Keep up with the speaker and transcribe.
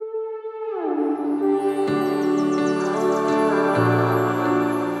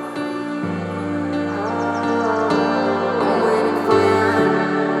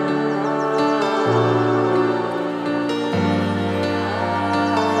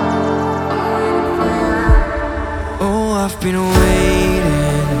been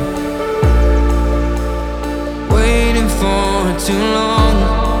waiting for too long.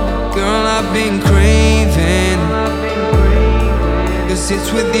 Girl, I've been craving, 'cause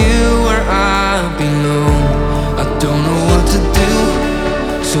it's with you where I belong. I don't know what to do,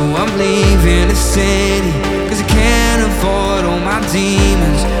 so I'm leaving the city, 'cause I can't avoid all my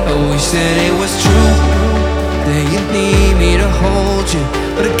demons. I wish that it was true, that you need me to hold you,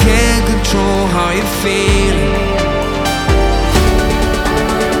 but I can't control how you're feeling.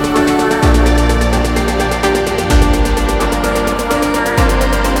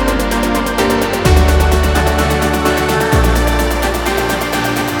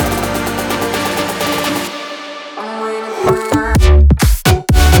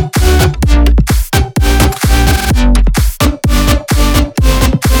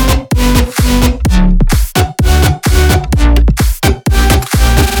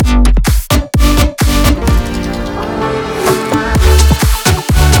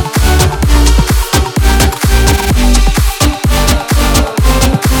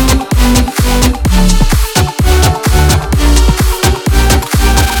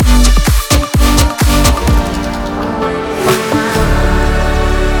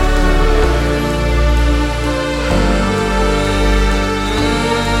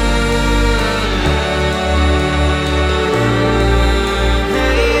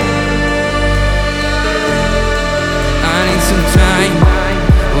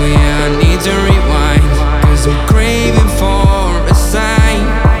 To rewind, 'cause I'm craving for a sign.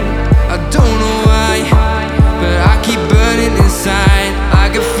 I don't know why, but I keep burning inside,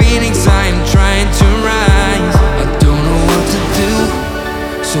 like a phoenix I am trying to rise. I don't know what to do,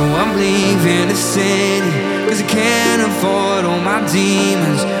 so I'm leaving the city, 'cause I can't avoid all my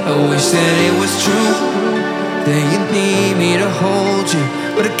demons. I wish that it was true, that you need me to hold you,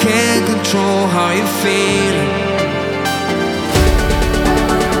 but I can't control how you're feeling.